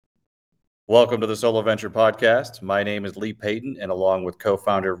Welcome to the Solo Venture Podcast. My name is Lee Payton, and along with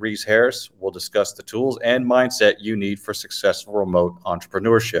co-founder Reese Harris, we'll discuss the tools and mindset you need for successful remote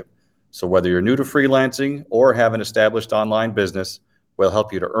entrepreneurship. So whether you're new to freelancing or have an established online business, we'll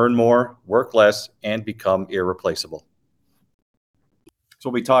help you to earn more, work less, and become irreplaceable. So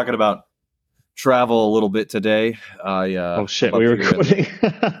we'll be talking about travel a little bit today. Oh shit, we're recording.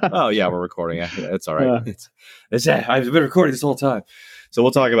 Oh yeah, we're recording. Yeah, it's all right. I've been recording this whole time. So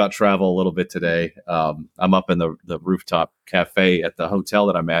we'll talk about travel a little bit today. I'm up in the rooftop cafe at the hotel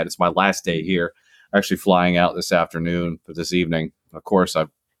that I'm at. It's my last day here. I'm actually flying out this afternoon for this evening. Of course, I'm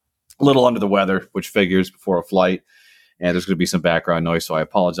a little under the weather, which figures before a flight. And there's going to be some background noise, so I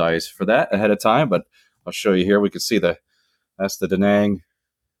apologize for that ahead of time. But I'll show you here. We can see that's the Da Nang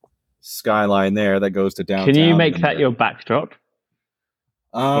skyline there that goes to downtown. Can you make that your backdrop?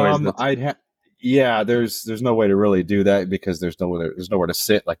 Yeah, there's no way to really do that because there's nowhere to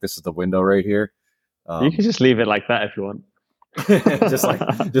sit. Like, this is the window right here. You can just leave it like that if you want. just like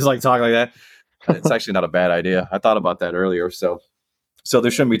talking like that. It's actually not a bad idea. I thought about that earlier. So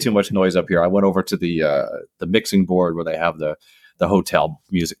there shouldn't be too much noise up here. I went over to the mixing board where they have the hotel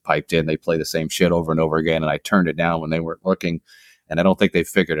music piped in. They play the same shit over and over again, and I turned it down when they weren't looking. And I don't think they've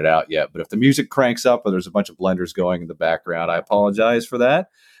figured it out yet. But if the music cranks up or there's a bunch of blenders going in the background, I apologize for that.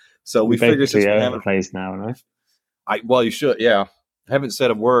 So we figured since we haven't place now, right? Well, you should, yeah. I haven't said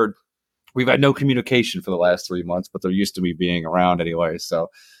a word. We've had no communication for the last 3 months, but they're used to me being around anyway. So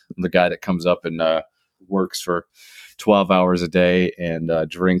I'm the guy that comes up and works for 12 hours a day and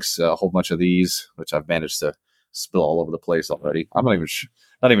drinks a whole bunch of these, which I've managed to spill all over the place already. I'm not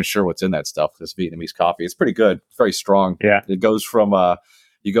even sure what's in that stuff. This Vietnamese coffee, it's pretty good. It's very strong. Yeah, it goes from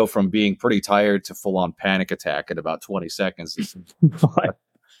you go from being pretty tired to full on panic attack in about 20 seconds.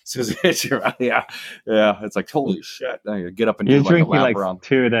 Yeah. It's like, holy shit! Now you get up and you're do drinking like a lap around.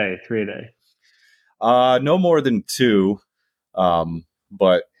 2 a day, 3 a day. No more than 2.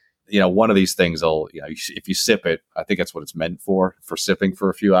 But one of these things if you sip it, I think that's what it's meant for sipping for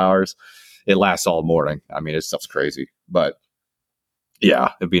a few hours. It lasts all morning. I mean, this stuff's crazy, but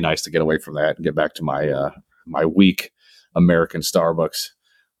yeah, it'd be nice to get away from that and get back to my weak American Starbucks.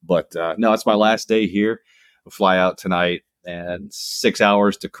 But no, it's my last day here. We'll fly out tonight and 6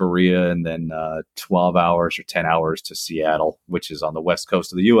 hours to Korea and then 12 hours or 10 hours to Seattle, which is on the west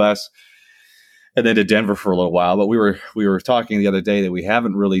coast of the U.S., and then to Denver for a little while. But we were talking the other day that we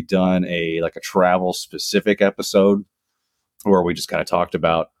haven't really done a travel specific episode where we just kind of talked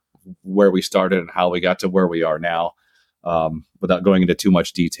about where we started and how we got to where we are now, without going into too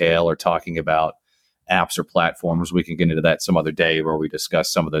much detail or talking about apps or platforms. We can get into that some other day where we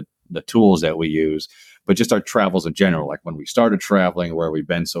discuss some of the tools that we use, but just our travels in general, like when we started traveling, where we've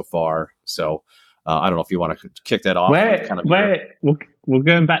been so far. So I don't know if you want to kick that off. We're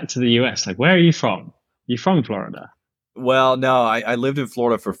going back to the US. Like, where are you from? You from Florida? Well, no, I lived in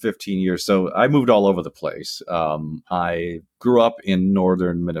Florida for 15 years, so I moved all over the place. I grew up in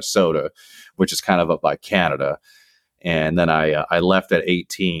northern Minnesota, which is kind of up by Canada, and then I left at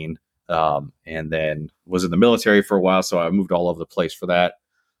 18, and then was in the military for a while, so I moved all over the place for that,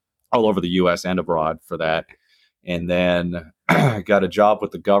 all over the U.S. and abroad for that, and then got a job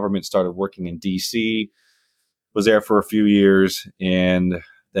with the government, started working in D.C., was there for a few years, and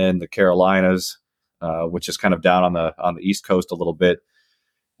then the Carolinas, which is kind of down on the East Coast a little bit.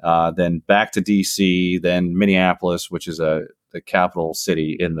 Then back to DC, then Minneapolis, which is the capital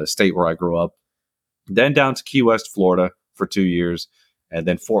city in the state where I grew up. Then down to Key West, Florida for 2 years, and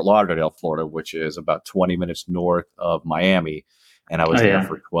then Fort Lauderdale, Florida, which is about 20 minutes north of Miami. And I was there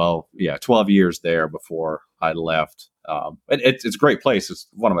for 12 years there before I left. It's a great place. It's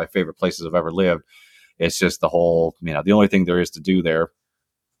one of my favorite places I've ever lived. It's just the whole, the only thing there is to do there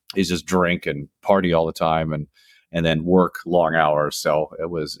is just drink and party all the time and then work long hours. So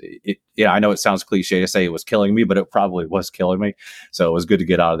I know it sounds cliche to say it was killing me, but it probably was killing me. So it was good to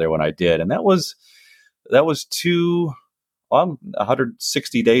get out of there when I did. And that was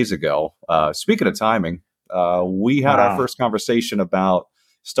 160 days ago. Speaking of timing, we had our first conversation about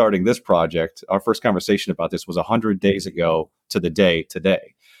starting this project. Our first conversation about this was 100 days ago to the day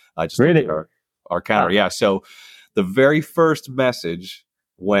today. I just really looked at our counter. Wow. Yeah. So the very first message,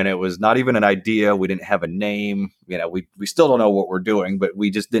 when it was not even an idea, we didn't have a name, we still don't know what we're doing, but we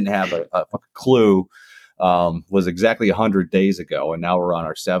just didn't have a clue, was exactly 100 days ago. And now we're on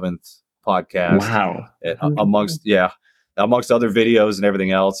our 7th podcast. Wow. Amongst other videos and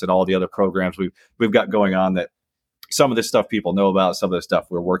everything else and all the other programs we've got going on, that some of this stuff people know about, some of the stuff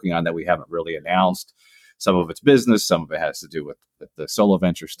we're working on that we haven't really announced. Some of it's business, some of it has to do with the solo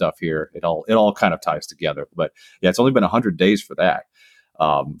venture stuff here. It all kind of ties together. But yeah, it's only been 100 days for that.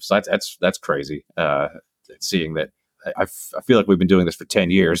 So that's crazy. Seeing that, I feel like we've been doing this for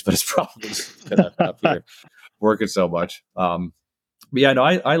 10 years, but it's probably just because I've been up here working so much. But yeah, no,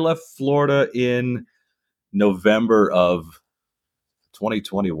 I left Florida in November of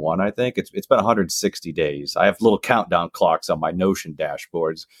 2021. I think it's been 160 days. I have little countdown clocks on my Notion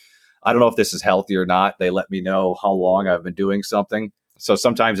dashboards. I don't know if this is healthy or not. They let me know how long I've been doing something. So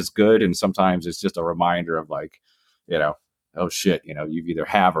sometimes it's good, and sometimes it's just a reminder of like, you know, oh shit, you've either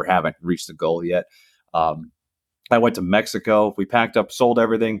have or haven't reached the goal yet. Um, I went to Mexico. We packed up, sold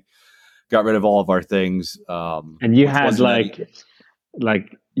everything, got rid of all of our things, And you which had wasn't any.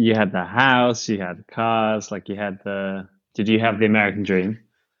 like you had the house, you had cars, like you had the. Did you have the American dream?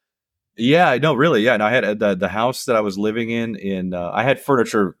 Yeah, no, really, yeah. And I had the house that I was living in. I had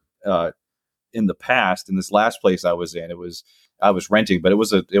furniture in the past. In this last place I was in, I was renting, but it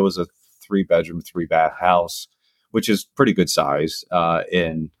was a 3 bedroom, 3 bath house, which is pretty good size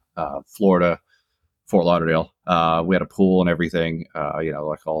in Florida, Fort Lauderdale. We had a pool and everything.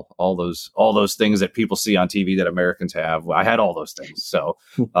 Like all those things that people see on TV that Americans have. I had all those things. So,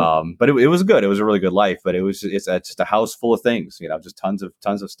 but it was good. It was a really good life. But it's just a house full of things. Just tons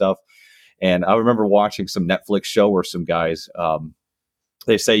of stuff. And I remember watching some Netflix show where some guys.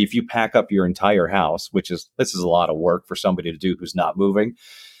 They say if you pack up your entire house, this is a lot of work for somebody to do who's not moving,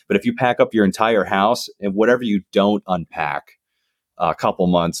 but if you pack up your entire house and whatever you don't unpack a couple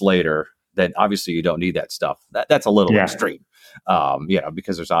months later, then obviously you don't need that stuff. That's a little Yeah, extreme,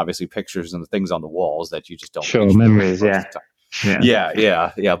 because there's obviously pictures and things on the walls that you just don't sure, reach for memories. most Yeah, of the time.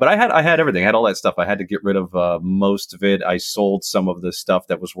 yeah, Yeah. But I had everything. I had all that stuff. I had to get rid of most of it. I sold some of the stuff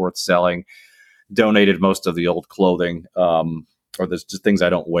that was worth selling. Donated most of the old clothing, or there's just things I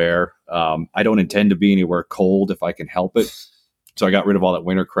don't wear. I don't intend to be anywhere cold if I can help it. So I got rid of all that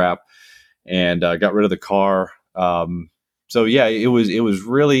winter crap and got rid of the car. So yeah, it was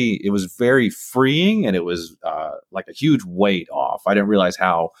very freeing, and it was like a huge weight off. I didn't realize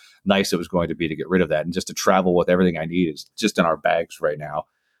how nice it was going to be to get rid of that and just to travel with everything I need is just in our bags right now,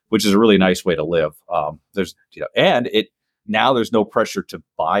 which is a really nice way to live. And it now there's no pressure to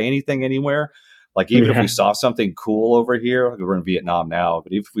buy anything anywhere. Like even if we yeah, saw something cool over here, like we're in Vietnam now,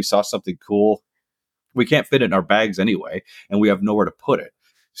 but if we saw something cool, we can't fit it in our bags anyway, and we have nowhere to put it.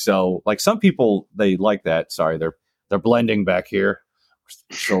 So, like some people, they like that. Sorry, they're blending back here.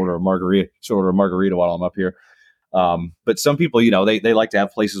 Shoulder a margarita while I'm up here. But some people, they like to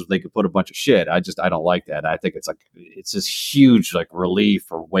have places where they could put a bunch of shit. I don't like that. I think it's this huge like relief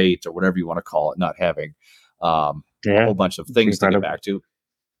or weight or whatever you want to call it, not having a yeah. whole bunch of It's things to get incredible. back to.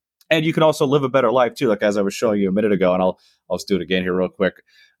 And you can also live a better life too. Like as I was showing you a minute ago, and I'll just do it again here real quick.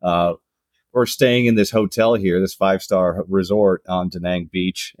 Uh, we're staying in this hotel here, this 5-star resort on Da Nang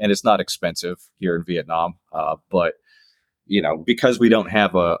Beach, and it's not expensive here in Vietnam. But because we don't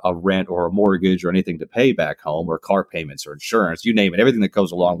have a rent or a mortgage or anything to pay back home, or car payments or insurance, you name it, everything that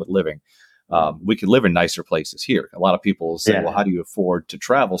goes along with living, we can live in nicer places here. A lot of people say, "Well, Yeah, how do you afford to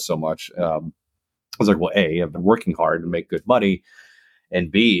travel so much?" I was like, "Well, A, I've been working hard to make good money, and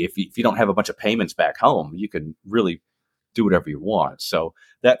B, if you don't have a bunch of payments back home, you can really do whatever you want." So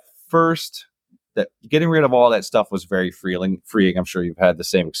that first, that getting rid of all that stuff was very freeing. I'm sure you've had the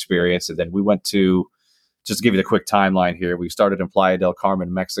same experience. And then we went to, just to give you the quick timeline here, we started in Playa del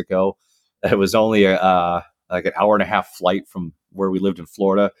Carmen, Mexico. It was only like an hour and a half flight from where we lived in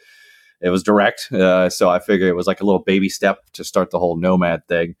Florida. It was direct, so I figured it was like a little baby step to start the whole Nomad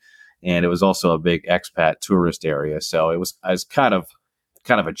thing. And it was also a big expat tourist area, so it was as kind of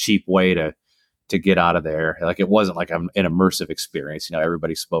a cheap way to get out of there. Like it wasn't like an immersive experience.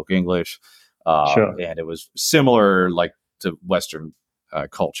 Everybody spoke English, sure, and it was similar like to Western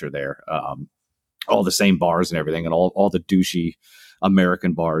culture there. All the same bars and everything, and all the douchey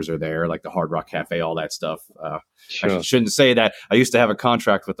American bars are there, like the Hard Rock Cafe, all that stuff. I sure. shouldn't say that. I used to have a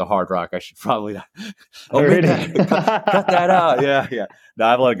contract with the Hard Rock. I should probably not Oh, omit really? that. Cut that out. Yeah, yeah. No,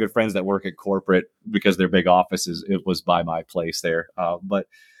 I have a lot of good friends that work at corporate because their big offices it was by my place there. But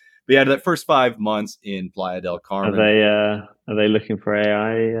yeah, that first 5 months in Playa del Carmen. Are they looking for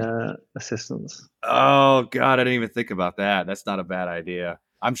AI assistants? Oh God, I didn't even think about that. That's not a bad idea.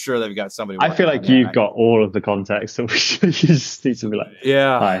 I'm sure they've got somebody I feel working on like you've that. got all of the context, so you just need to be like,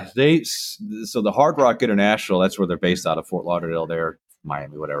 Yeah, "Hi, so the Hard Rock International, that's where they're based out of Fort Lauderdale, there,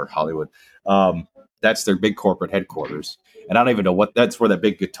 Miami, whatever, Hollywood. Um, that's their big corporate headquarters, and I don't even know what that's where that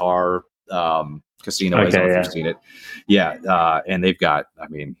big guitar casino is. I don't okay, know if you've yeah, seen it. Yeah, and they've got. I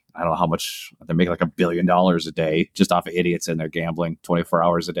mean, I don't know how much they make, like $1 billion a day just off of idiots in their gambling, 24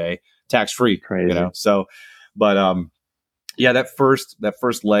 hours a day, tax free. crazy." So, but Yeah, that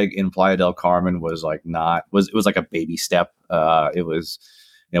first leg in Playa del Carmen was like not was it was like a baby step. It was,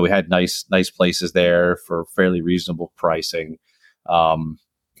 we had nice places there for fairly reasonable pricing.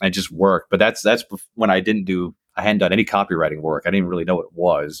 And just worked. But that's when I hadn't done any copywriting work. I didn't really know what it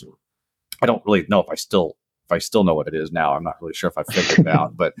was. I don't really know if I still know what it is now. I'm not really sure if I figured it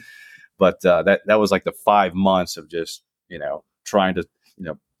out. But that was like the 5 months of just trying to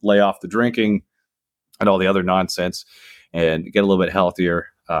lay off the drinking and all the other nonsense and get a little bit healthier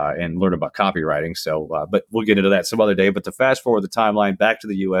and learn about copywriting. So, but we'll get into that some other day. But to fast forward the timeline back to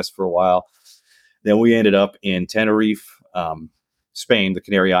the U.S. for a while, then we ended up in Tenerife, Spain, the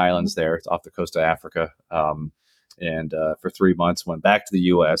Canary Islands there. It's off the coast of Africa. And for 3 months, went back to the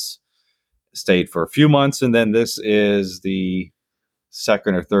U.S., stayed for a few months. And then this is the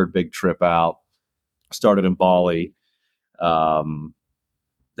second or third big trip out. Started in Bali, um,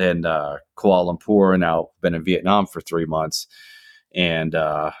 then Kuala Lumpur, and now been in Vietnam for 3 months, and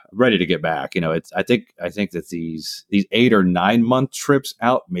ready to get back. It's I think that these 8 or 9 month trips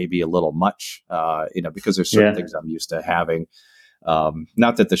out may be a little much. Because there's certain Yeah, things I'm used to having.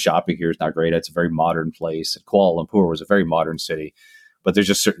 Not that the shopping here is not great. It's a very modern place. Kuala Lumpur was a very modern city, but there's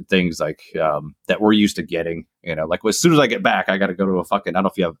just certain things like that we're used to getting. Like as soon as I get back, I got to go to a fucking. I don't know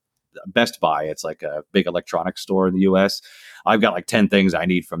if you have Best Buy. It's like a big electronics store in the U.S. I've got like 10 things I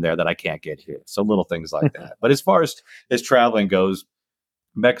need from there that I can't get here. So little things like that. But as far as traveling goes,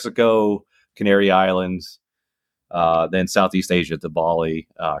 Mexico, Canary Islands, then Southeast Asia to Bali,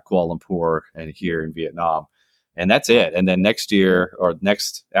 Kuala Lumpur, and here in Vietnam, and that's it. And then next year, or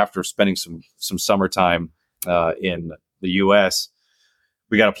next after spending some summertime in the U.S.,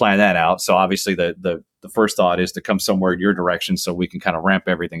 we got to plan that out. So obviously, the first thought is to come somewhere in your direction so we can kind of ramp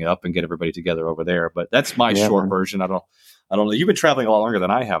everything up and get everybody together over there. But that's my yeah, short man. version. I don't know. You've been traveling a lot longer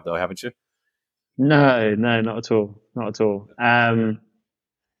than I have, though, haven't you? No, no, not at all, not at all.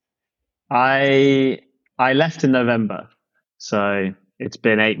 I I left in November, so it's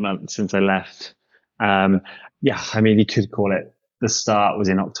been 8 months since I left. Um, yeah, I mean, you could call it the start was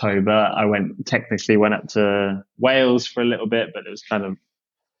in October. I technically went up to Wales for a little bit, but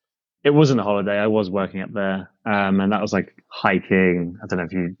it wasn't a holiday. I was working up there, and that was like hiking. I don't know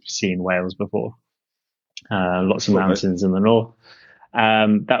if you've seen Wales before. Lots of A little bit. mountains in the north.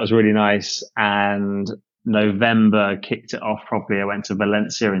 That was really nice. And November kicked it off properly. I went to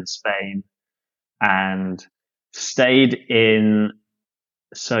Valencia in Spain and stayed in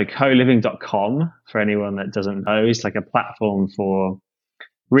coliving.com, for anyone that doesn't know, is like a platform for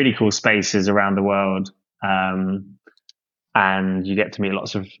really cool spaces around the world. And you get to meet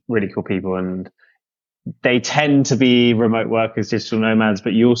lots of really cool people, and they tend to be remote workers, digital nomads,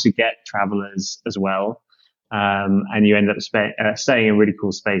 but you also get travelers as well. And you end up staying in really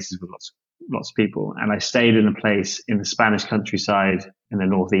cool spaces with lots of people. And I stayed in a place in the Spanish countryside in the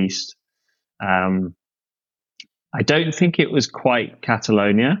northeast. Um, I don't think it was quite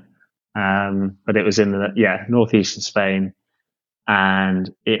Catalonia, but it was in the northeastern Spain, and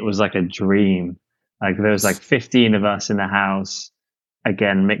it was like a dream. Like there was like 15 of us in the house,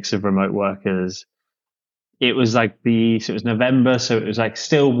 again mix of remote workers. It was like so it was November, so it was like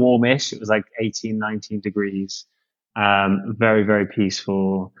still warmish. It was like 18, 19 degrees. Very, very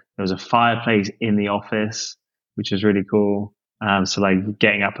peaceful. There was a fireplace in the office, which was really cool. So like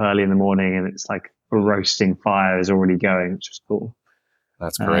getting up early in the morning and it's like a roasting fire is already going, which was cool.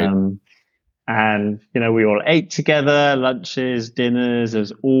 That's great. Um, and we all ate together, lunches, dinners. There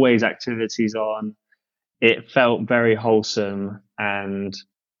was always activities on. It felt very wholesome and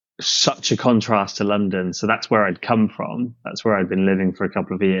such a contrast to London. So that's where I'd come from. That's where I'd been living for a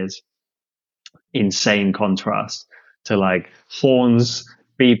couple of years. Insane contrast to like horns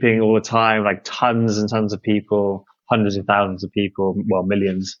beeping all the time, like tons and tons of people, hundreds of thousands of people, well,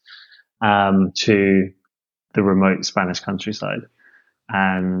 millions, to the remote Spanish countryside.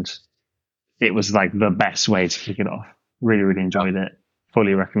 And it was like the best way to kick it off. Really, really Yeah. enjoyed it.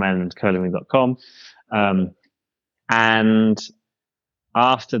 Fully recommend coliving.com. And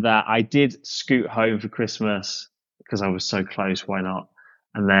after that, I did scoot home for Christmas because I was so close. Why not?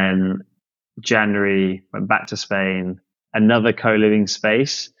 And then January, went back to Spain, another co-living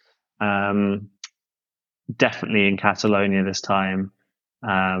space, um, definitely in Catalonia this time,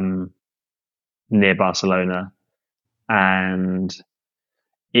 um, near Barcelona. And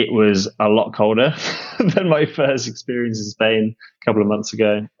it was a lot colder than my first experience in Spain a couple of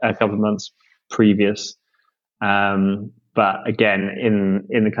months previous. But again,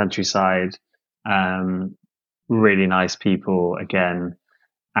 in the countryside, um, really nice people again.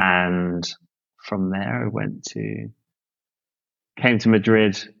 And from there, came to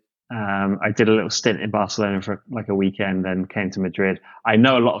Madrid, I did a little stint in Barcelona for like a weekend, then came to Madrid. I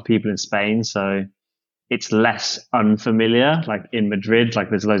know a lot of people in Spain, so it's less unfamiliar. Like in Madrid, like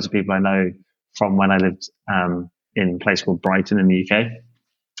there's loads of people I know from when I lived in a place called Brighton in the UK.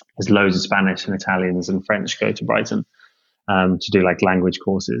 There's loads of Spanish and Italians and French go to Brighton to do like language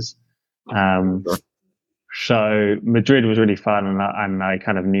courses. Um, Sure. so Madrid was really fun, and I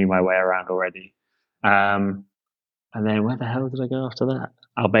kind of knew my way around already. Um, and then where the hell did I go after that?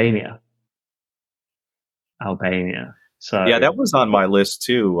 Albania. Albania. Yeah, So that was on my list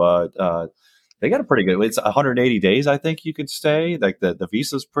too. They got a pretty good. It's 180 days, I think you could stay. Like the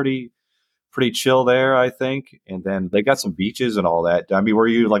visa's pretty chill there, I think. And then they got some beaches and all that. I mean, were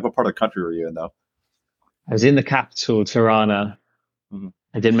you like what part of the country were you in though? I was in the capital, Tirana. Mhm.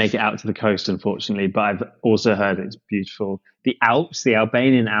 I didn't make it out to the coast, unfortunately, but I've also heard it's beautiful. The Alps, the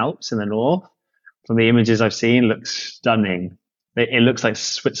Albanian Alps in the north, from the images I've seen, looks stunning. It looks like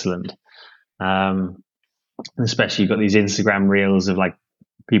Switzerland. Um, especially you've got these Instagram reels of like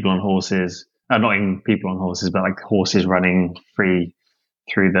people on horses, not even people on horses, but like horses running free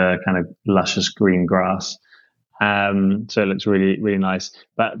through the kind of luscious green grass. So it looks really, really nice.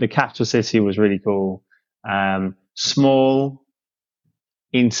 But the capital city was really cool. Small,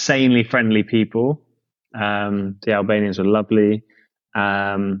 insanely friendly people. The Albanians were lovely.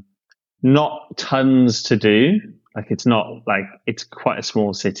 Um, not tons to do. Like it's not like it's quite a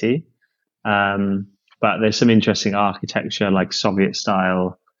small city. Um, but there's some interesting architecture, like Soviet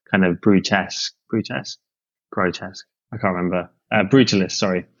style, kind of grotesque. I can't remember. Brutalist,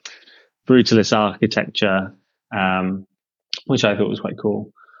 sorry, brutalist architecture, um, which I thought was quite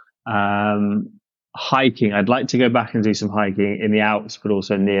cool. Um, Hiking, I'd like to go back and do some hiking in the Alps, but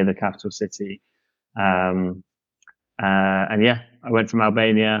also near the capital city. Um, and yeah, I went from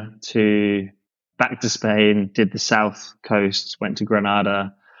Albania to back to Spain, did the south coast, went to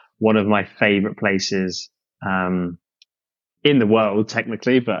Granada, one of my favorite places in the world,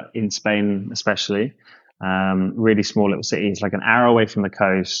 technically, but in Spain especially. Really small little city. It's like an hour away from the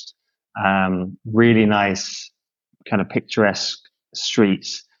coast. Really nice, kind of picturesque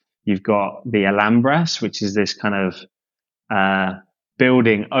streets. You've got the Alhambras, which is this kind of uh,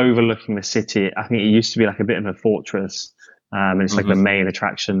 building overlooking the city. I think it used to be like a bit of a fortress, and it's like the Mhm. main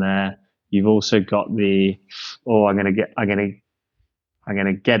attraction there. You've also got the I'm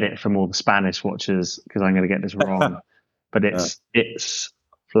gonna get it from all the Spanish watchers because I'm gonna get this wrong, but Yeah, it's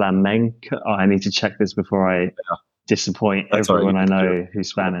flamenco. Oh, I need to check this before I disappoint that's all right. You everyone I can do it. know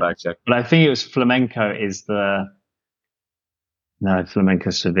who's A little Spanish. fact check. But I think it was flamenco is the no flamenco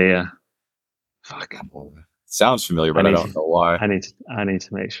Sevilla. Fuck. Sounds familiar, I but I need don't to know why. I need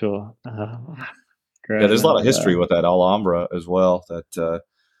to make sure. Yeah, there's a lot of history Granada. with that Alhambra as well.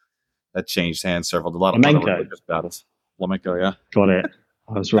 That changed hands several. A lot of Flamenco. religious battles. Flamenco, yeah. Got it.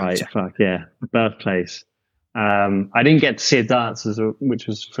 I was right. Gotcha. Fuck yeah. Birthplace. I didn't get to see a dance, which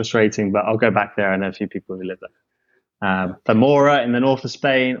was frustrating, but I'll go back there. I know a few people who live there. Yeah. Zamora in the north of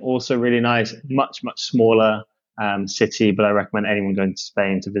Spain, also really nice, much, much smaller city, but I recommend anyone going to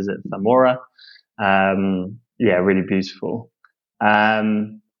Spain to visit Zamora. Yeah, really beautiful.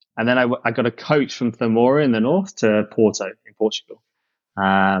 And then I got a coach from Zamora in the north to Porto in Portugal.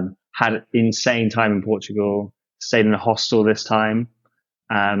 Had an insane time in Portugal, stayed in a hostel this time,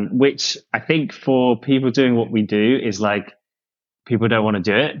 which I think for people doing what we do is like people don't want to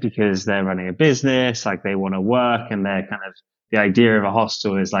do it because they're running a business, like they want to work and they're kind of the idea of a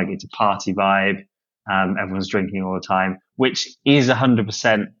hostel is like it's a party vibe. Everyone's drinking all the time, which is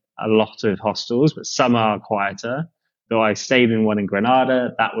 100% a lot of hostels, but some are quieter. Though I stayed in one in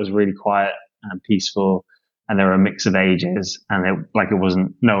Granada, that was really quiet and peaceful, and there were a mix of ages, and it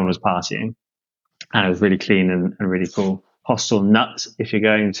wasn't no one was partying, and it was really clean and really cool. Hostel Nut if you're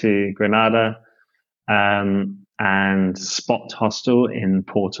going to Granada, and Spot Hostel in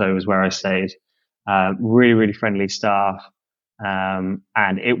Porto was where I stayed. Really, really friendly staff. And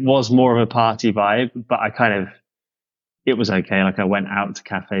it was more of a party vibe, but it was okay. Like I went out to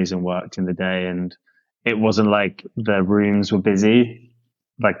cafes and worked in the day and it wasn't like the rooms were busy.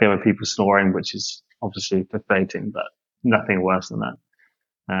 Like there were people snoring, which is obviously frustrating, but nothing worse than that.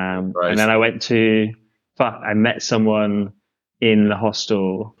 And then Christ. I I met someone in the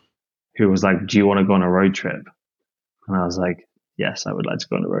hostel who was like, "Do you want to go on a road trip?" And I was like, "Yes, I would like to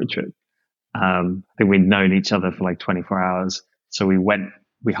go on a road trip." I think we'd known each other for like 24 hours. So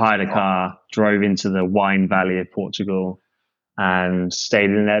we hired a car, drove into the wine valley of Portugal and stayed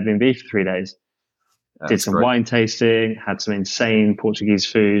in an Airbnb for 3 days. Did That's some great. wine tasting, had some insane Portuguese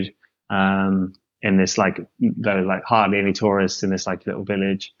food, in this like, there were like hardly any tourists in this like little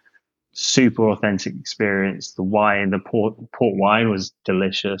village. super authentic experience. The wine, the port wine was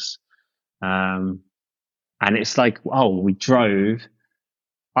delicious. Um, and it's like, oh, we drove.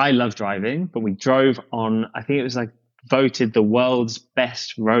 I love driving, but we drove on, I think it was like voted the world's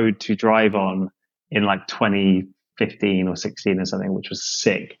best road to drive on in like 2015 or 16 or something, which was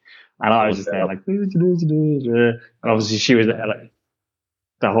sick. And I was Look just that there up. like, and obviously she was there like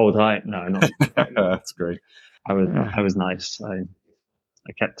the whole time. No, not, That's great. I was nice. I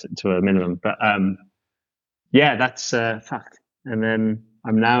kept it to a minimum, but, yeah, that's, fact. And then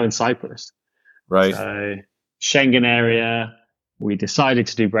I'm now in Cyprus. Right. So Schengen area, we decided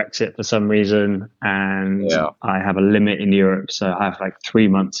to do Brexit for some reason, and Yeah. I have a limit in Europe, so I have like 3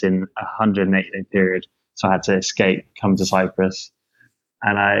 months in a 180-day period. So I had to escape, come to Cyprus,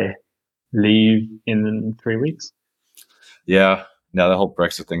 and I leave in 3 weeks. Yeah. No, the whole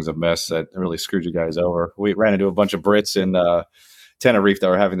Brexit thing's a mess. That really screwed you guys over. We ran into a bunch of Brits in Tenerife that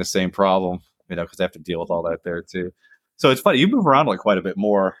were having the same problem, because they have to deal with all that there too. So it's funny. You move around like quite a bit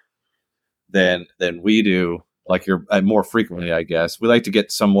more than we do. Like you're more frequently, I guess. We like to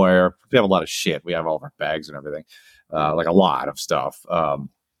get somewhere. We have a lot of shit. We have all of our bags and everything, like a lot of stuff. And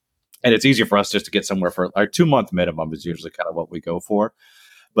it's easier for us just to get somewhere for our 2 month minimum is usually kind of what we go for.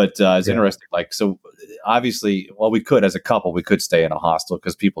 But it's Yeah. interesting. Like, so obviously, well, we could, as a couple, we could stay in a hostel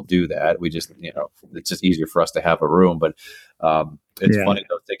because people do that. We just, it's just easier for us to have a room. But it's Yeah. funny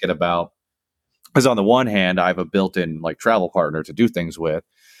though, thinking about, because on the one hand, I have a built-in like travel partner to do things with.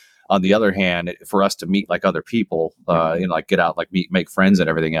 On the other hand, for us to meet like other people, like get out, like meet, make friends and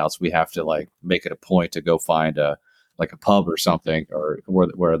everything else, we have to like make it a point to go find a like a pub or something, or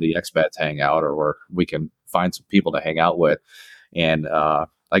where the expats hang out, or where we can find some people to hang out with. And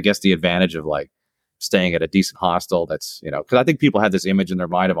I guess the advantage of like staying at a decent hostel, that's, because I think people have this image in their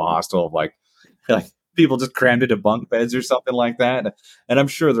mind of a hostel of like people just crammed into bunk beds or something like that. And I'm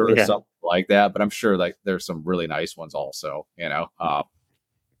sure there is Yeah. something like that, but I'm sure like there's some really nice ones also,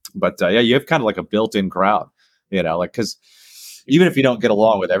 but yeah, you have kind of like a built-in crowd, like, because even if you don't get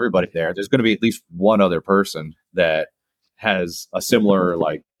along with everybody there, there's going to be at least one other person that has a similar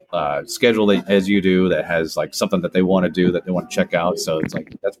like schedule as you do, that has like something that they want to do, that they want to check out. So it's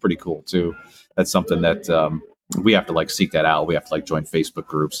like that's pretty cool too. That's something that we have to like seek that out. We have to like join Facebook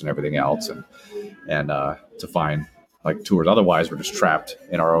groups and everything else, and to find like tours. Otherwise, we're just trapped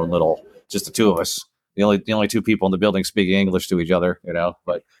in our own little, just the two of us. The only two people in the building speaking English to each other,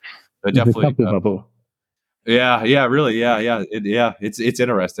 but The definitely, couple bubble. yeah, really, yeah. It's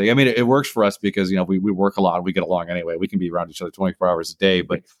interesting. I mean, it works for us because we work a lot. We get along anyway. We can be around each other 24 hours a day,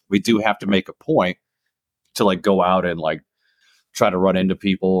 but we do have to make a point to like go out and like try to run into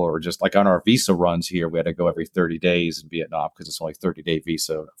people, or just like on our visa runs here, we had to go every 30 days in Vietnam because it's only 30-day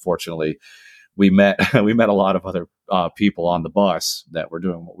visa. Unfortunately, we met we met a lot of other people on the bus that were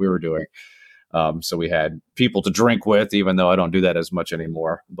doing what we were doing. So we had people to drink with, even though I don't do that as much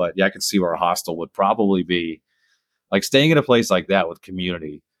anymore. But yeah, I can see where a hostel would probably be, like staying in a place like that with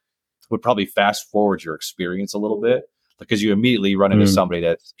community would probably fast forward your experience a little bit, because you immediately run into Mm. somebody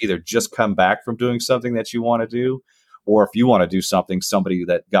that's either just come back from doing something that you want to do, or if you want to do something, somebody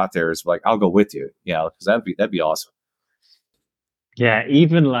that got there is like, I'll go with you, because that'd be awesome. Yeah.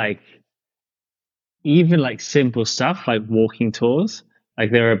 Even like simple stuff like walking tours.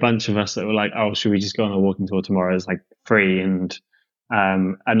 Like there are a bunch of us that were like, "Oh, should we just go on a walking tour tomorrow?" It's like free and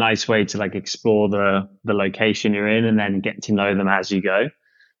a nice way to like explore the location you're in and then get to know them as you go.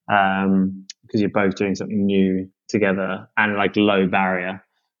 Because you're both doing something new together and like low barrier.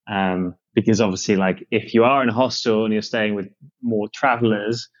 Because obviously, like if you are in a hostel and you're staying with more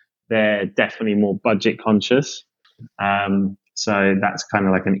travelers, they're definitely more budget conscious. So that's kind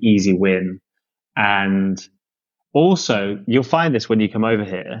of like an easy win. And also, you'll find this when you come over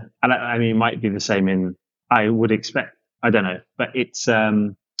here, and I mean, it might be the same in. I would expect. I don't know, but it's a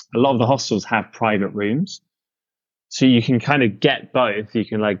lot of the hostels have private rooms, so you can kind of get both. You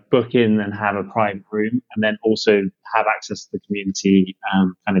can like book in and have a private room, and then also have access to the community,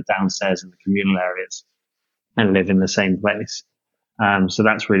 kind of downstairs in the communal areas, and live in the same place. So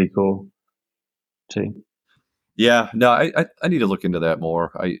that's really cool too. Yeah, no, I need to look into that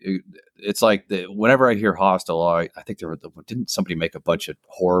more. It's like whenever I hear hostel, I think didn't somebody make a bunch of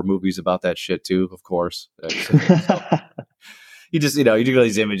horror movies about that shit too, of course. So you just, you do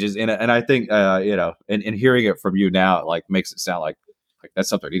these images, and I think, and hearing it from you now, it like makes it sound like that's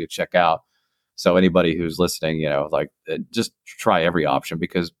something I need to check out. So anybody who's listening, like, just try every option,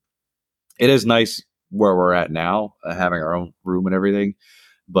 because it is nice where we're at now, having our own room and everything.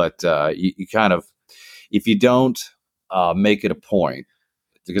 But you kind of, if you don't make it a point,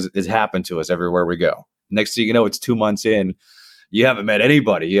 because it's happened to us everywhere we go. Next thing you know, it's 2 months in, you haven't met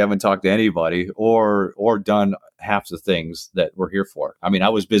anybody, you haven't talked to anybody, or done half the things that we're here for. I mean, I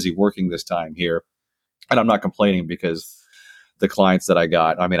was busy working this time here, and I'm not complaining because the clients that I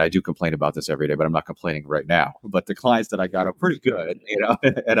got, I mean, I do complain about this every day, but I'm not complaining right now. But the clients that I got are pretty good,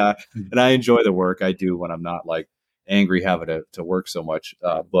 and I enjoy the work I do when I'm not like angry having to work so much.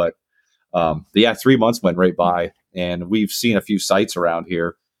 But yeah, 3 months went right by, and we've seen a few sites around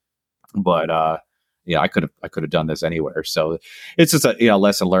here, but yeah, I could have done this anywhere. So it's just a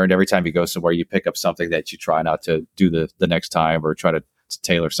lesson learned. Every time you go somewhere, you pick up something that you try not to do the next time, or try to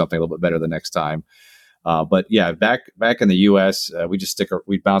tailor something a little bit better the next time. But yeah, back in the U.S.,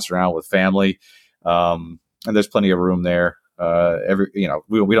 we bounce around with family, and there's plenty of room there.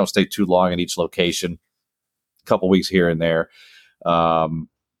 We don't stay too long in each location. A couple weeks here and there.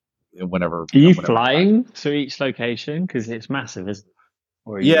 Whenever Are you whenever. flying to each location because it's massive, isn't it?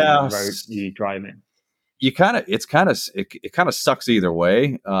 Or are you Yeah, you driving? it kind of sucks either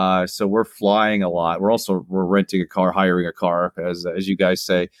way. So we're flying a lot. We're renting a car, hiring a car, as you guys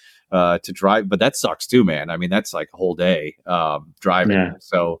say, to drive. But that sucks too, man. I mean, that's like a whole day driving. Yeah,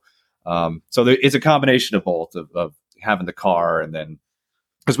 So it's a combination of both of having the car, and then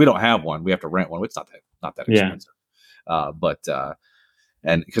because we don't have one, we have to rent one. It's not that yeah, expensive. But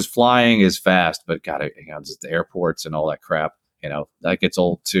and because flying is fast, but God, just the airports and all that crap, that gets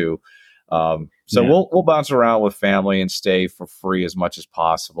old too. So yeah. we'll bounce around with family and stay for free as much as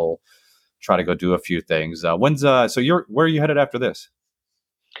possible. Try to go do a few things. Where are you headed after this?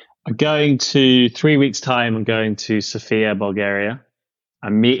 I'm going to 3 weeks time. I'm going to Sofia, Bulgaria.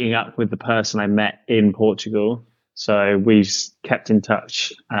 I'm meeting up with the person I met in Portugal. So we've kept in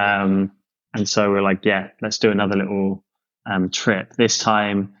touch. And so we're like, yeah, let's do another little trip. This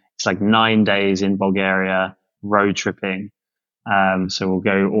time it's like 9 days in Bulgaria, road tripping. So we'll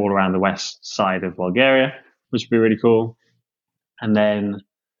go all around the west side of Bulgaria, which would be really cool. And then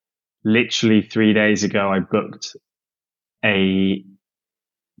literally 3 days ago, I booked a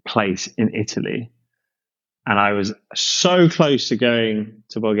place in Italy, and I was so close to going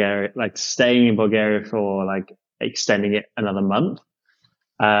to Bulgaria, like staying in Bulgaria for like extending it another month.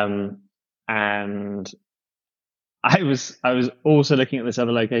 And I was also looking at this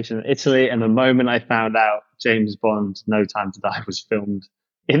other location in Italy, and the moment I found out James Bond No Time to Die was filmed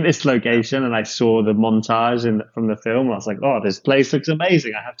in this Yeah. location, and I saw the montage from the film, I was like, oh, this place looks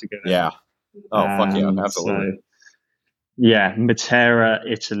amazing. I have to go Yeah. there. Oh, fuck yeah. So Absolutely. yeah, Matera,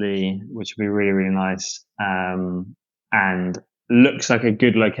 Italy, which would be really, really nice. And looks like a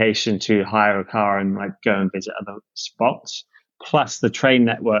good location to hire a car and like go and visit other spots. Plus, the train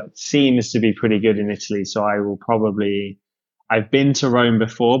network seems to be pretty good in Italy. So I've been to Rome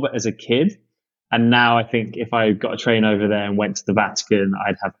before, but as a kid. And now I think if I got a train over there and went to the Vatican,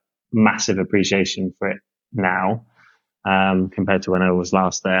 I'd have massive appreciation for it now, compared to when I was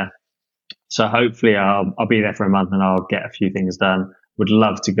last there. So hopefully I'll be there for a month and I'll get a few things done. Would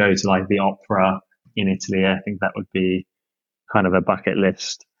love to go to like the opera in Italy. I think that would be kind of a bucket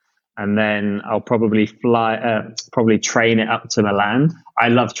list. And then I'll probably probably train it up to Milan. I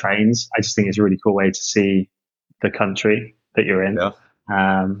love trains. I just think it's a really cool way to see the country that you're in. Yeah.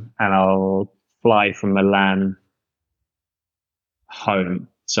 And I'll fly from Milan home.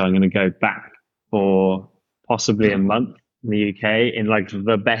 So I'm going to go back for possibly a month in the UK, in like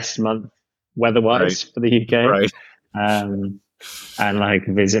the best month Right. weather-wise for the UK, Right. um, and like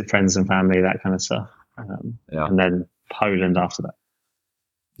visit friends and family, that kind of stuff. Yeah. And then Poland after that.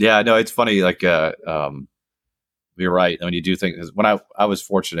 Yeah. No, it's funny. Like, you're right. When you do things, when I was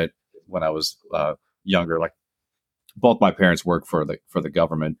fortunate when I was younger, like both my parents worked for the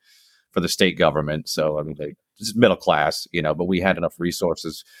government, for the state government. So I mean, they just middle class, but we had enough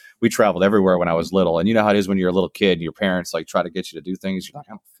resources. We traveled everywhere when I was little, and you know how it is when you're a little kid and your parents like try to get you to do things. You're like,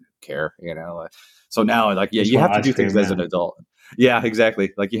 I don't care. So now, like, yeah, Just you want have to ice do things cream as an now. adult. Yeah,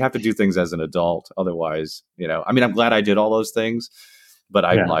 exactly. Like you have to do things as an adult. Otherwise, I mean, I'm glad I did all those things, but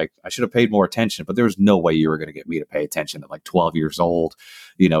I'm Yeah, like, I should have paid more attention. But there was no way you were going to get me to pay attention at like 12 years old,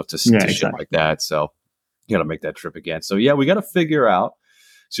 yeah, to shit exactly. like that. So you got to make that trip again. So yeah, we got to figure out.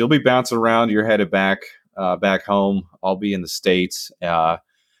 So you'll be bouncing around. You're headed back home. I'll be in the States. And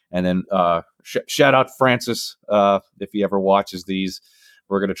then shout out Francis if he ever watches these.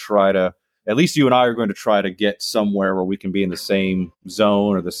 We're going to try to, at least you and I are going to try to get somewhere where we can be in the same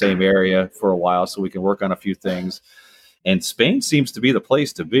zone or the same area for a while, so we can work on a few things. And Spain seems to be the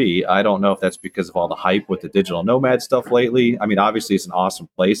place to be. I don't know if that's because of all the hype with the digital nomad stuff lately. I mean, obviously it's an awesome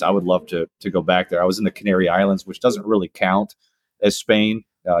place. I would love to go back there. I was in the Canary Islands, which doesn't really count as Spain,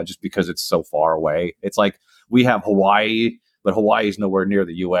 just because it's so far away. It's like we have Hawaii, but Hawaii is nowhere near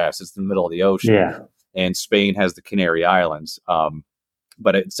the U.S. It's in the middle of the ocean. Yeah, and Spain has the Canary Islands.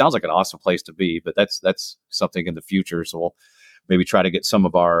 But it sounds like an awesome place to be. But that's something in the future. So we'll maybe try to get some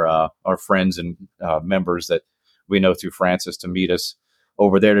of our friends and members that we know through Francis to meet us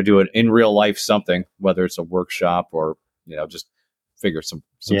over there to do it in real life something, whether it's a workshop or just figure some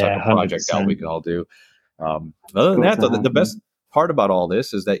type Yeah, of project out we 100%. can all do. It's Other than got that, to though, the best happen. part about all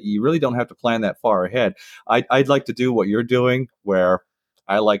this is that you really don't have to plan that far ahead. I'd like to do what you're doing, where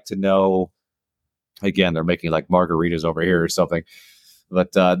I like to know. Again, they're making like margaritas over here or something,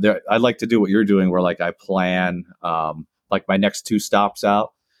 but I'd like to do what you're doing, where like I plan like my next two stops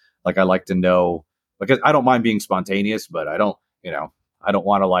out. Like I like to know, because I don't mind being spontaneous, but I don't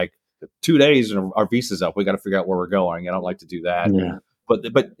want to like 2 days and our visa's up. We got to figure out where we're going. I don't like to do that. Yeah, But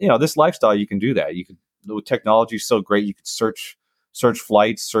this lifestyle, you can do that. You can The technology is so great. You can search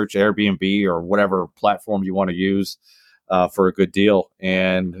flights, search Airbnb or whatever platform you want to use for a good deal.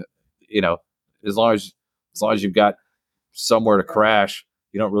 And you know, as long as you've got somewhere to crash,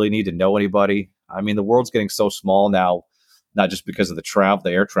 you don't really need to know anybody. I mean, the world's getting so small now, not just because of the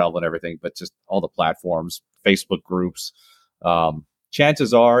air travel and everything, but just all the platforms, Facebook groups.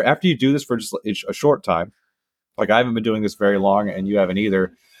 Chances are, after you do this for just a short time, like I haven't been doing this very long, and you haven't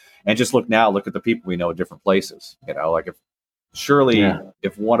either. And just look at the people we know in different places. Like surely yeah,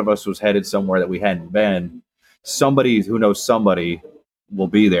 if one of us was headed somewhere that we hadn't been, somebody who knows somebody will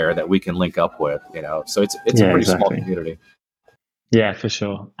be there that we can link up with. So it's a yeah, pretty small exactly. community. Yeah, for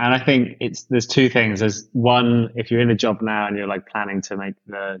sure. And I think there's two things. There's one, if you're in a job now and you're like planning to make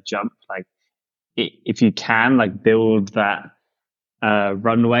the jump, like if you can like build that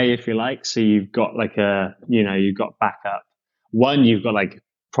runway, if you like. So you've got like you've got backup. One, you've got like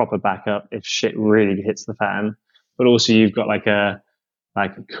proper backup if shit really hits the fan, but also you've got like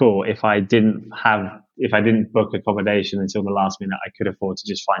cool. If I didn't book accommodation until the last minute, I could afford to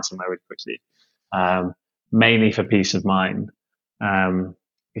just find somewhere really quickly. Um, Mainly for peace of mind.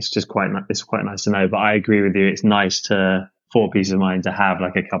 It's just it's quite nice to know. But I agree with you. It's nice for peace of mind to have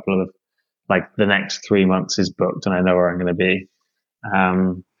like a couple of like the next 3 months is booked and I know where I'm going to be.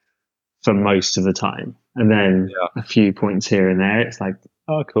 Um, for most of the time. And then Yeah. a few points here and there, it's like,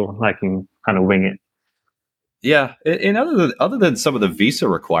 oh, cool. I can kind of wing it. Yeah, and other than some of the visa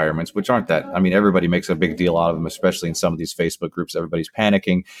requirements, which aren't that, I mean, everybody makes a big deal out of them, especially in some of these Facebook groups. Everybody's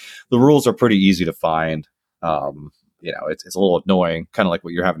panicking. The rules are pretty easy to find. It's a little annoying, kind of like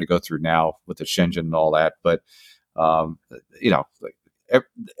what you're having to go through now with the Shenzhen and all that. But um, like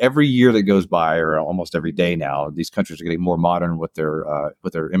every year that goes by, or almost every day now, these countries are getting more modern with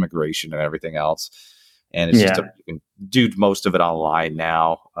their immigration and everything else. And it's just Yeah. you can do most of it online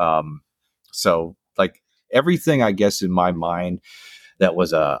now. So like everything, I guess, in my mind that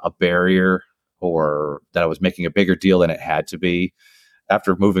was a barrier or that I was making a bigger deal than it had to be.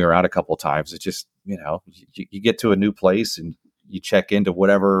 After moving around a couple of times, it's just you get to a new place and you check into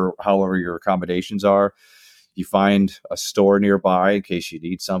however your accommodations are. You find a store nearby in case you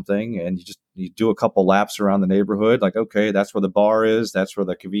need something, and you do a couple laps around the neighborhood. Like, okay, that's where the bar is. That's where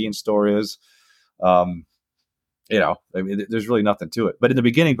the convenience store is. Um, I mean, there's really nothing to it. But in the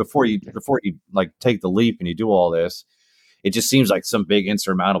beginning, before you like take the leap and you do all this, it just seems like some big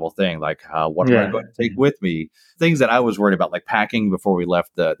insurmountable thing. Like, what am I Yeah. going to take with me? Things that I was worried about, like packing before we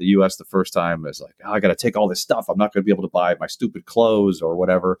left the U.S. the first time, is like, I got to take all this stuff. I'm not going to be able to buy my stupid clothes or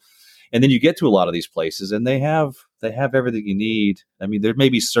whatever. And then you get to a lot of these places, and they have everything you need. I mean, there may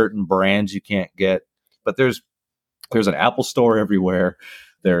be certain brands you can't get, but there's an Apple store everywhere.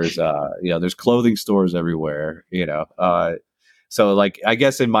 There's clothing stores everywhere. So like I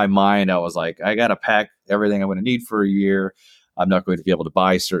guess in my mind I was like, I gotta pack everything I'm going to need for a year. I'm not going to be able to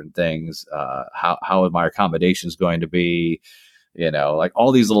buy certain things. How are my accommodations going to be? Like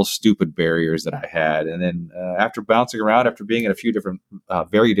all these little stupid barriers that I had. And then after bouncing around, after being in a few different,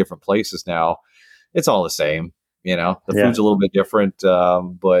 very different places now, it's all the same. The food's Yeah. a little bit different,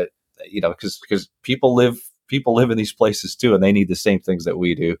 but because people live in these places too, and they need the same things that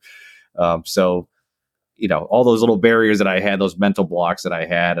we do. So all those little barriers that I had, those mental blocks that I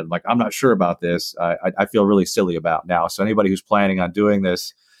had, and like I'm not sure about this. I feel really silly about now. So anybody who's planning on doing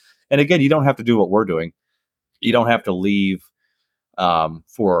this, and again, you don't have to do what we're doing. You don't have to leave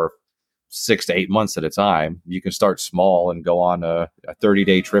for 6 to 8 months at a time. You can start small and go on a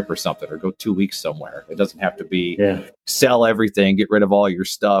 30-day trip or something, or go 2 weeks somewhere. It doesn't have to be Yeah. sell everything, get rid of all your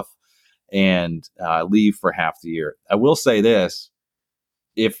stuff, and leave for half the year. I will say this: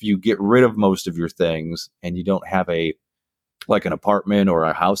 if you get rid of most of your things and you don't have an apartment or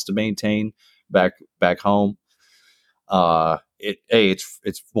a house to maintain back home,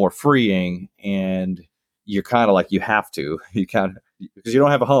 it's more freeing, and you're kind of like you have to. You kind of because you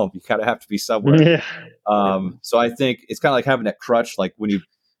don't have a home. You kind of have to be somewhere. Yeah. Yeah. So I think it's kind of like having that crutch, like when you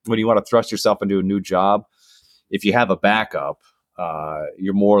want to thrust yourself into a new job, if you have a backup,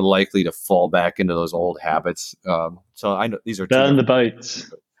 you're more likely to fall back into those old habits. So I know these are two Burn the different.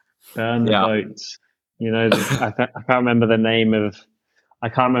 boats. Burn the Yeah, boats. You know, I can't remember the name of. I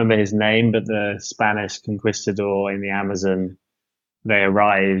can't remember his name, but the Spanish conquistador in the Amazon. They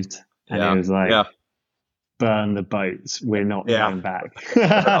arrived, and he yeah, was like, yeah, "Burn the boats. We're not yeah. going back."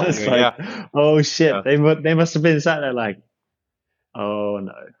 They're all It's like, yeah, oh shit! yeah, They must have been sat there like, oh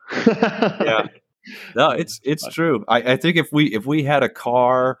no. yeah. Like, No, oh, it's fuck. true. I think if we had a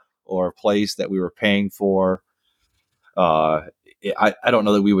car or a place that we were paying for, uh, I don't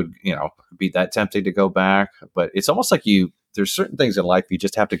know that we would, be that tempted to go back. But it's almost like there's certain things in life you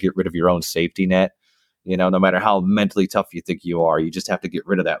just have to get rid of your own safety net. No matter how mentally tough you think you are, you just have to get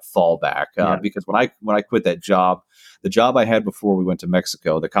rid of that fallback. Yeah, Because when I quit that job, the job I had before we went to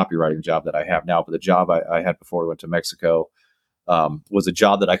Mexico, the copywriting job that I have now, but the job I had before we went to Mexico, was a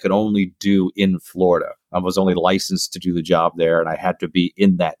job that I could only do in Florida. I was only licensed to do the job there, and I had to be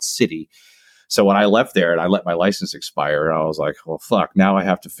in that city. So when I left there and I let my license expire, I was like, well, fuck, now I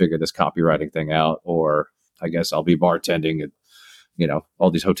have to figure this copywriting thing out, or I guess I'll be bartending at, all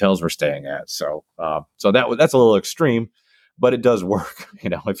these hotels we're staying at. So that's a little extreme, but it does work.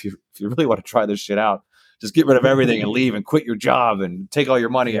 If you really want to try this shit out, just get rid of everything and leave and quit your job and take all your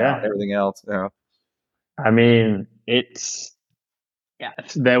money out and yeah. everything else. Yeah. I mean, it's yeah.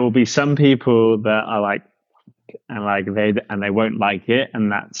 There will be some people that are like, and like they won't like it,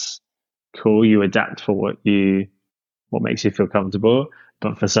 and that's cool. You adapt for what makes you feel comfortable.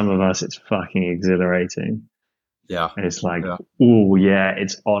 But for some of us, it's fucking exhilarating. Yeah. It's like, Yeah. oh yeah,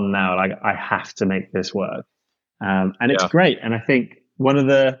 it's on now. Like I have to make this work, and it's Yeah. great. And I think one of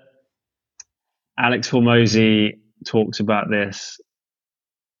the Alex Hormozy talks about this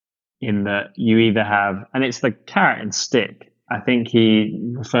in that you either have, and it's the carrot and stick. I think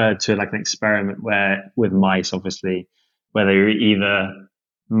he referred to like an experiment where with mice, obviously, where they were either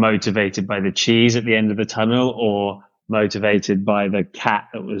motivated by the cheese at the end of the tunnel or motivated by the cat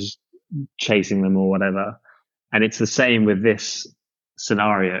that was chasing them or whatever. And it's the same with this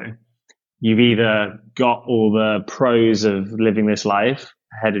scenario. You've either got all the pros of living this life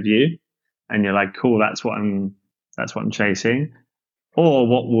ahead of you, and you're like, cool, that's what I'm chasing. Or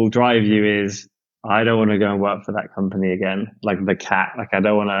what will drive you is, I don't want to go and work for that company again, like the cat. Like I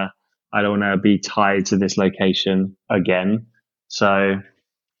don't want to be tied to this location again. So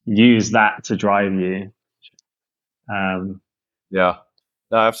use that to drive you. Um, Yeah.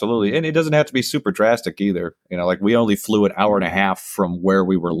 No, absolutely. And it doesn't have to be super drastic either. Like we only flew an hour and a half from where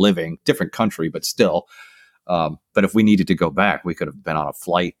we were living, different country, but still. But if we needed to go back, we could have been on a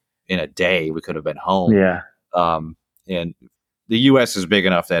flight in a day. We could have been home. yeah, And the U.S. is big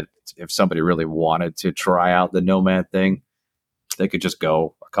enough that if somebody really wanted to try out the Nomad thing, they could just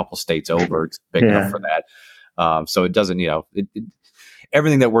go a couple states over. It's big enough yeah, for that. So it doesn't,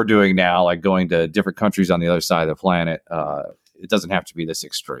 everything that we're doing now, like going to different countries on the other side of the planet, it doesn't have to be this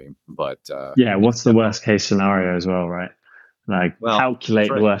extreme, but yeah. What's the worst case scenario as well, right? Like well, that's calculate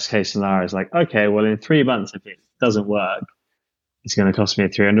the right. worst case scenario. It's like, okay, well, in 3 months, if it doesn't work, it's going to cost me a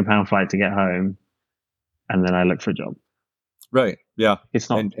 £300 flight to get home, and then I look for a job. Right. Yeah. It's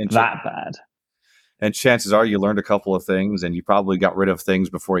not And that bad. and chances are you learned a couple of things, and you probably got rid of things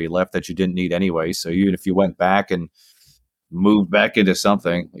before you left that you didn't need anyway. So even if you went back and moved back into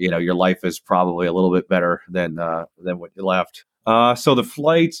something, your life is probably a little bit better than what you left. So the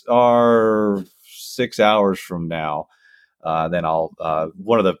flights are 6 hours from now. Then I'll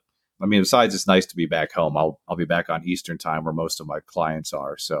one of the. I mean, besides, it's nice to be back home. I'll be back on Eastern time where most of my clients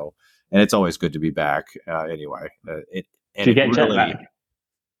are. So, and it's always good to be back anyway. It Do and you it get jet really.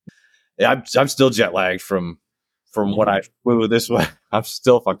 lag? I'm still jet lagged from when I flew this way. I'm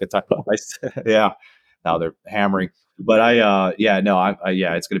still fucking tired. Yeah, now they're hammering. But yeah, no,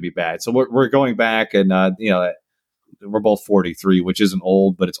 yeah, it's gonna be bad. So we're going back, and we're both 43, which isn't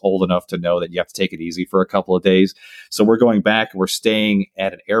old, but it's old enough to know that you have to take it easy for a couple of days. So we're going back, and we're staying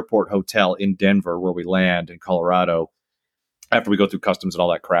at an airport hotel in Denver where we land in Colorado after we go through customs and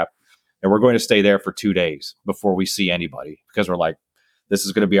all that crap. And we're going to stay there for 2 days before we see anybody because we're like, this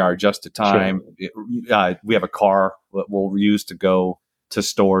is going to be our adjusted Sure. time. We have a car that we'll use to go to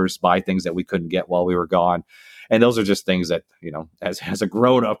stores, buy things that we couldn't get while we were gone. And those are just things that, as a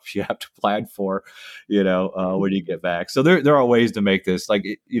grown up, you have to plan for, when you get back. So there are ways to make this like,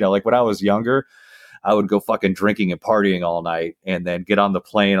 like when I was younger, I would go fucking drinking and partying all night and then get on the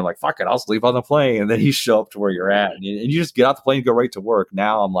plane. I'm like, fuck it, I'll sleep on the plane. And then you show up to where you're at and you just get off the plane and go right to work.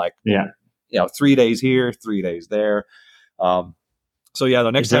 Now I'm like, Yeah. 3 days here, 3 days there. Um, So yeah,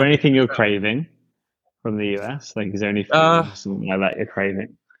 the next Is there time. anything you're craving from the US? Like, is there any Uh, food or something like that you're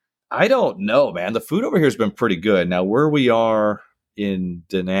craving? I don't know, man. The food over here has been pretty good. Now, where we are in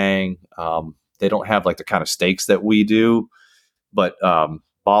Da Nang, they don't have like the kind of steaks that we do, but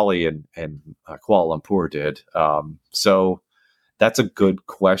Bali and Kuala Lumpur did. So that's a good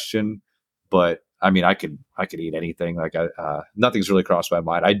question. But I mean, I could eat anything. Like nothing's really crossed my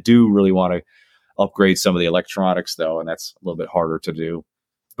mind. I do really want to upgrade some of the electronics though, and that's a little bit harder to do.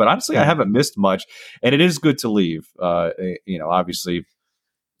 But honestly, I Hmm. haven't missed much, and it is good to leave. Obviously,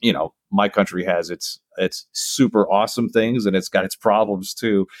 my country has its super awesome things and it's got its problems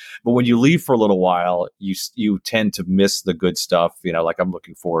too, but when you leave for a little while you tend to miss the good stuff. Like I'm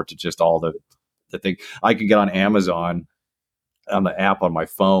looking forward to just all the thing I can get on Amazon on the app on my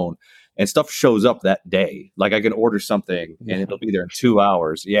phone, and stuff shows up that day. Like I can order something and Yeah. it'll be there in 2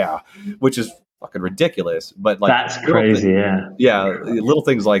 hours. Yeah, which is fucking ridiculous, but like That's crazy. Yeah. yeah, little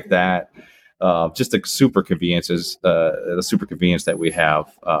things like that. Just the super convenience that we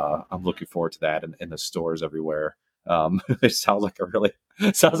have. I'm looking forward to that in the stores everywhere. It sounds like a really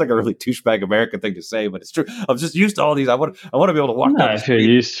douchebag American thing to say, but it's true. I'm just used to all these. I want to be able to walk No, down the if you're street.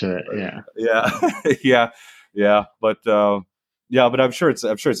 used to it, yeah. Yeah, yeah, yeah. But I'm sure it's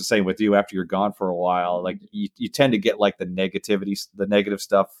the same with you. After you're gone for a while, like you tend to get like the negative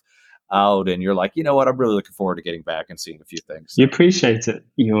stuff out, and you're like, you know what? I'm really looking forward to getting back and seeing a few things. You So appreciate it.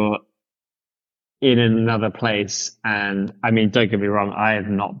 You're in another place, and I mean, don't get me wrong. I have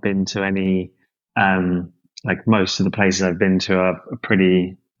not been to any, like most of the places I've been to are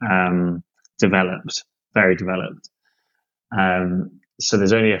pretty developed, very developed. So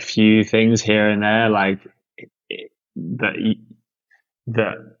there's only a few things here and there, like that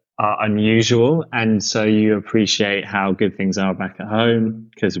that are unusual, and so you appreciate how good things are back at home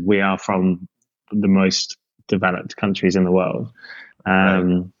because we are from the most developed countries in the world.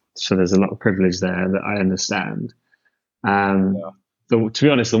 right. So there's a lot of privilege there that I understand. Um, Yeah. to be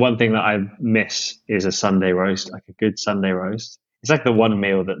honest, the one thing that I miss is a Sunday roast, like a good Sunday roast. It's like the one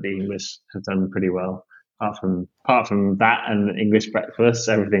meal that the English have done pretty well. Apart from that and English breakfast,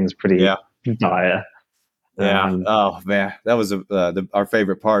 everything's pretty Yeah. dire. Yeah. Um, Oh man, that was our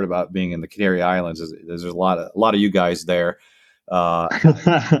favorite part about being in the Canary Islands is there's a lot of you guys there.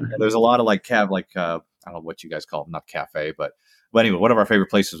 There's a lot of like I don't know what you guys call them, not cafe, but anyway, one of our favorite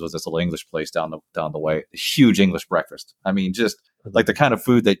places was this little English place down the way. A huge English breakfast. I mean, just like the kind of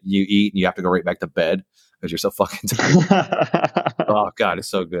food that you eat and you have to go right back to bed because you're so fucking tired. Oh god, it's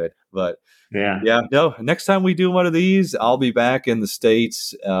so good. But yeah. yeah, no. Next time we do one of these, I'll be back in the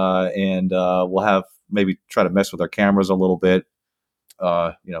States, and we'll have maybe try to mess with our cameras a little bit.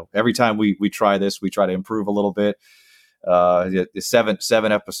 Every time we try this, we try to improve a little bit.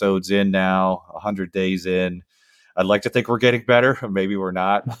 Seven episodes in now, 100 days in. I'd like to think we're getting better. Maybe we're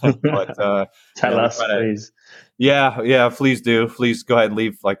not, but Tell we us, try to. please. Yeah, yeah. Please do. Please go ahead and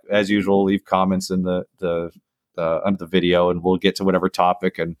leave, like as usual, leave comments in the under the video, and we'll get to whatever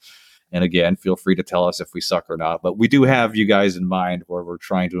topic. And again, feel free to tell us if we suck or not. But we do have you guys in mind where we're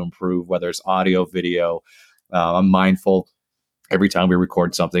trying to improve, whether it's audio, video. I'm mindful every time we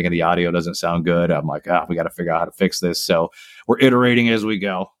record something and the audio doesn't sound good. I'm like, we got to figure out how to fix this. So we're iterating as we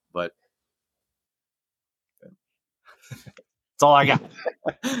go. But that's all I got.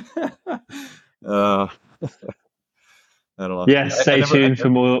 uh, I don't know. Yes, I stay never. tuned for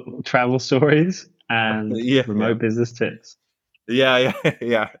more travel stories and Yeah, yeah, remote business tips. yeah, yeah,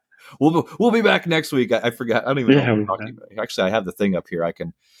 yeah. We'll be back next week. I forgot. I don't even know what Yeah, we're talking about. Actually, I have the thing up here.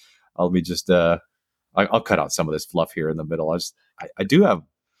 I'll be just. I'll cut out some of this fluff here in the middle. I do have.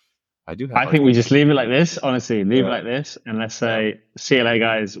 I do have I our. think we just leave it like this. Honestly, leave it Yeah, like this, and let's yeah, say, see you later,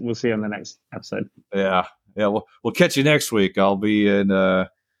 guys. We'll see you on the next episode. yeah, yeah. We'll catch you next week. I'll be in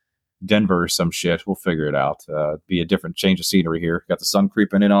Denver or some shit. We'll figure it out. Be a different change of scenery here. Got the sun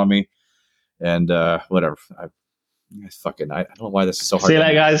creeping in on me, and whatever. I don't know why this is so hard See you to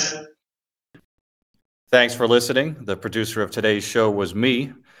later, handle. guys. Thanks for listening. The producer of today's show was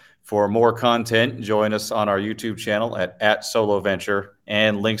me. For more content, join us on our YouTube channel at @SoloVenture,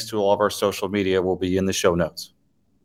 and links to all of our social media will be in the show notes.